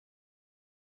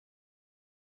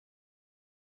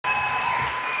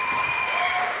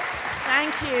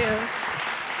Thank you.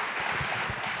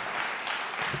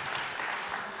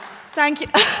 Thank you.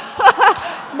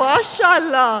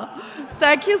 MashaAllah.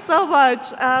 Thank you so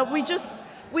much.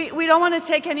 We don't want to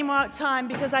take any more time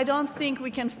because I don't think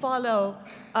we can follow,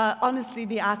 honestly,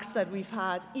 the acts that we've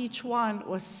had. Each one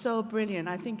was so brilliant.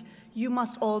 I think you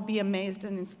must all be amazed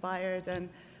and inspired. And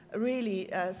really,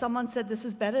 someone said this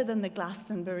is better than the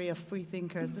Glastonbury of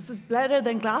Freethinkers. This is better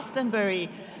than Glastonbury.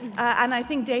 And I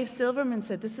think Dave Silverman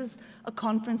said this is a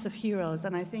conference of heroes.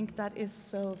 And I think that is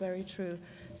so very true.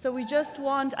 So we just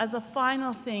want, as a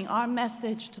final thing, our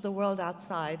message to the world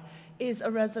outside is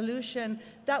a resolution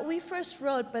that we first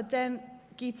wrote, but then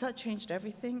Gita changed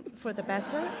everything for the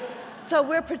better. So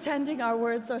we're pretending our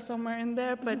words are somewhere in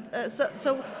there. But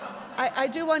so I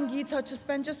do want Gita to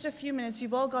spend just a few minutes,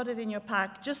 you've all got it in your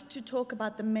pack, just to talk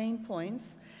about the main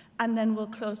points, and then we'll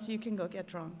close so you can go get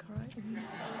drunk, all right?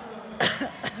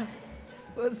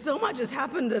 Well, so much has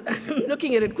happened that I'm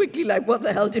looking at it quickly like, what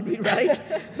the hell did we write?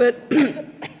 But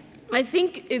I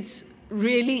think it's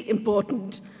really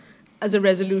important as a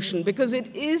resolution because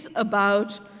it is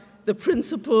about the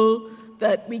principle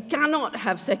that we cannot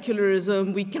have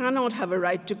secularism, we cannot have a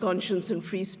right to conscience and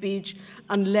free speech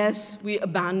unless we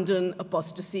abandon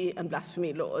apostasy and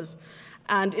blasphemy laws.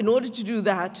 And in order to do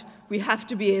that, we have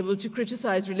to be able to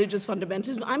criticize religious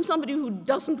fundamentalism. I'm somebody who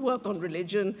doesn't work on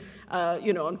religion,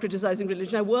 on criticizing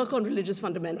religion. I work on religious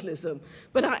fundamentalism.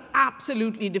 But I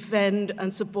absolutely defend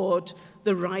and support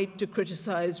the right to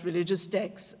criticize religious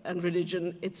texts and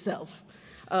religion itself,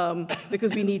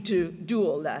 because we need to do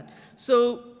all that.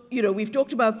 So, we've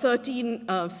talked about 13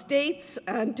 states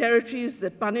and territories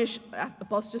that punish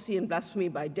apostasy and blasphemy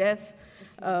by death.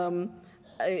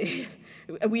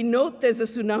 We note there's a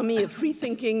tsunami of free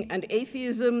thinking and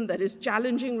atheism that is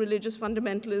challenging religious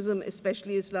fundamentalism,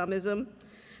 especially Islamism.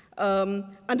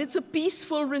 And it's a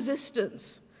peaceful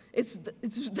resistance. It's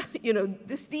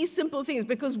these simple things,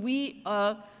 because we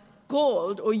are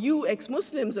called, or you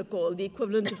ex-Muslims are called, the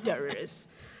equivalent of terrorists.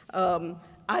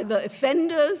 Either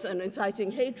offenders and inciting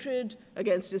hatred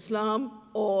against Islam,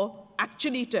 or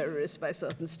actually terrorists by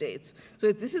certain states.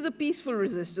 So this is a peaceful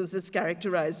resistance that's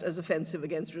characterized as offensive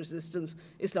against resistance,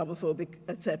 Islamophobic,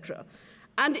 etc.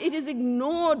 And it is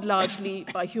ignored largely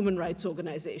by human rights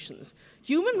organizations.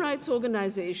 Human rights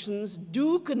organizations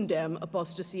do condemn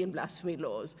apostasy and blasphemy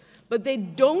laws, but they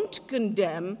don't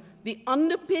condemn the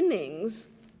underpinnings,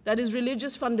 that is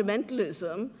religious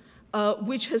fundamentalism,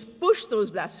 which has pushed those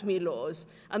blasphemy laws,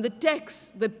 and the texts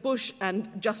that push and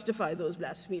justify those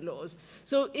blasphemy laws.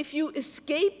 So if you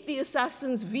escape the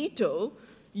assassin's veto,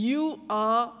 you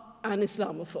are an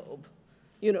Islamophobe.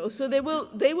 So they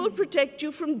will protect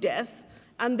you from death,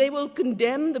 and they will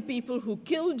condemn the people who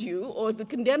killed you, or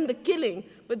condemn the killing,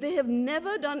 but they have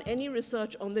never done any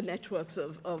research on the networks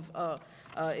of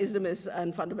Islamists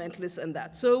and fundamentalists and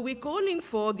that. So we're calling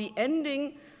for the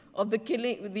ending of the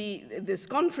killing. This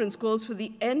conference calls for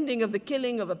the ending of the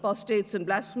killing of apostates and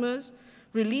blasphemers,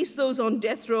 release those on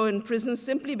death row in prison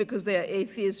simply because they are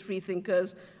atheists,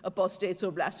 freethinkers, apostates,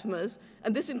 or blasphemers,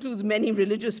 and this includes many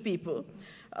religious people.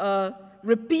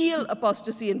 Repeal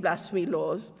apostasy and blasphemy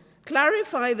laws,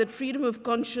 clarify that freedom of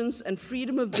conscience and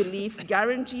freedom of belief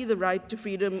guarantee the right to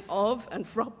freedom of and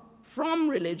from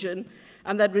religion,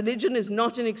 and that religion is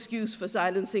not an excuse for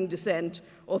silencing dissent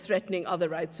or threatening other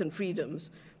rights and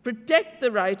freedoms. Protect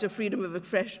the right of freedom of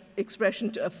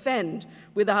expression to offend,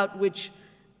 without which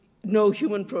no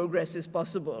human progress is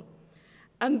possible.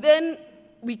 And then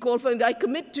we call for, and I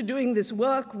commit to doing this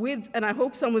work with, and I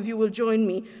hope some of you will join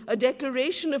me, a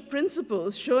declaration of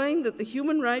principles showing that the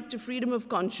human right to freedom of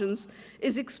conscience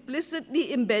is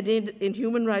explicitly embedded in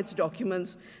human rights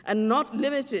documents and not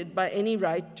limited by any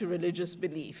right to religious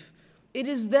belief. It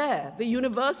is there. The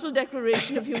Universal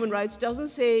Declaration of Human Rights doesn't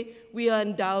say we are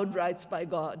endowed rights by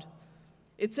God.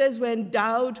 It says we're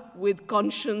endowed with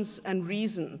conscience and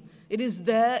reason. It is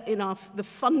there in the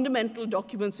fundamental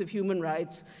documents of human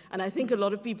rights, and I think a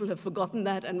lot of people have forgotten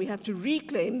that, and we have to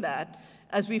reclaim that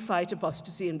as we fight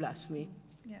apostasy and blasphemy.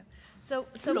 Yeah. So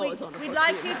we'd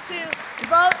like you to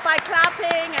vote by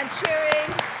clapping and cheering.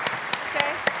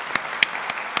 Okay.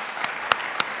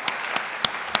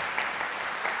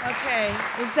 Okay.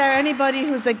 Is there anybody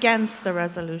who's against the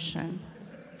resolution?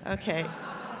 Okay.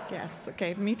 Yes.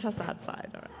 Okay. Meet us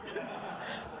outside. All right.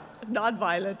 Not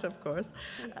violent, of course.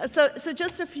 So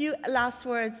just a few last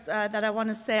words that I want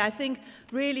to say. I think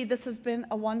really this has been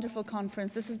a wonderful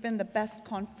conference. This has been the best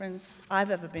conference I've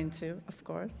ever been to, of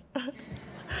course.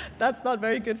 That's not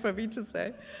very good for me to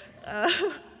say.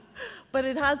 But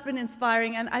it has been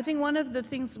inspiring, and I think one of the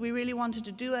things we really wanted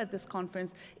to do at this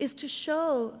conference is to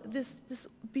show this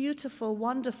beautiful,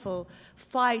 wonderful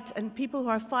fight, and people who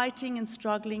are fighting and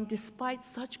struggling despite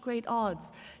such great odds,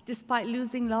 despite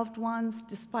losing loved ones,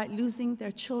 despite losing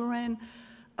their children,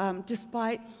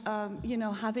 despite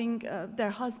having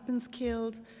their husbands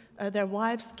killed, their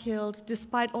wives killed,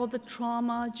 despite all the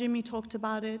trauma. Jimmy talked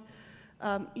about it.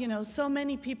 So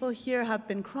many people here have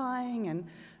been crying and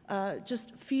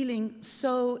just feeling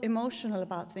so emotional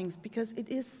about things, because it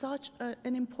is such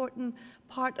an important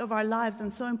part of our lives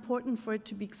and so important for it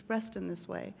to be expressed in this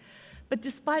way. But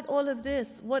despite all of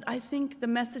this, what I think the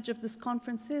message of this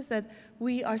conference is that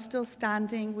we are still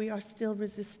standing, we are still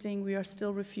resisting, we are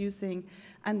still refusing,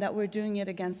 and that we're doing it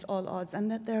against all odds,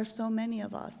 and that there are so many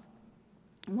of us.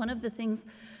 And one of the things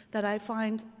that I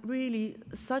find really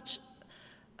such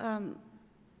a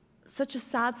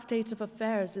sad state of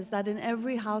affairs is that in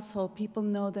every household, people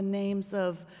know the names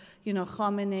of,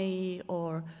 Khamenei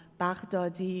or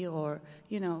Baghdadi, or,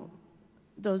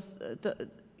 those,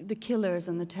 the killers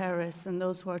and the terrorists and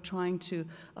those who are trying to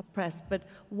oppress. But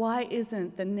why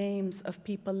isn't the names of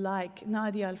people like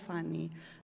Nadia Al-Fani,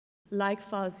 like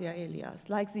Fawzia Elias,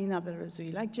 like Zinab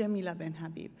al-Razui, like Jamila Ben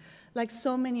Habib, like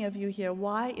so many of you here,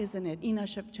 why isn't it Ina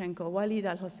Shevchenko, Walid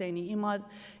al-Hosseini, Imad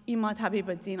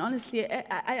Habibuddin? Honestly,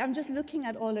 I'm just looking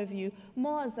at all of you.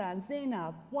 Moazan,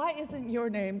 Zainab, why isn't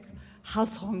your names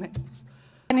household names?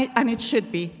 And it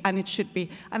should be, and it should be.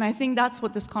 And I think that's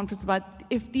what this conference is about.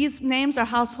 If these names are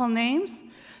household names,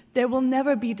 there will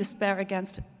never be despair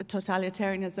against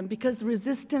totalitarianism, because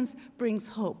resistance brings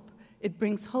hope. It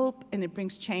brings hope and it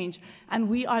brings change. And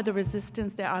we are the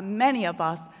resistance. There are many of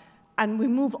us. And we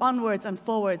move onwards and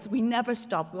forwards. We never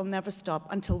stop. We'll never stop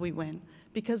until we win,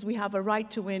 because we have a right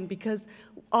to win, because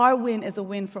our win is a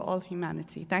win for all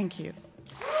humanity. Thank you.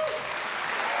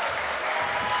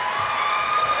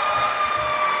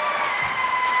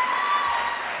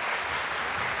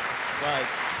 Right.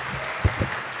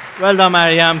 Well done,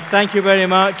 Maryam. Thank you very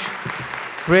much.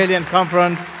 Brilliant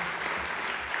conference.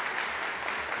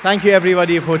 Thank you,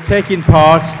 everybody, for taking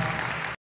part.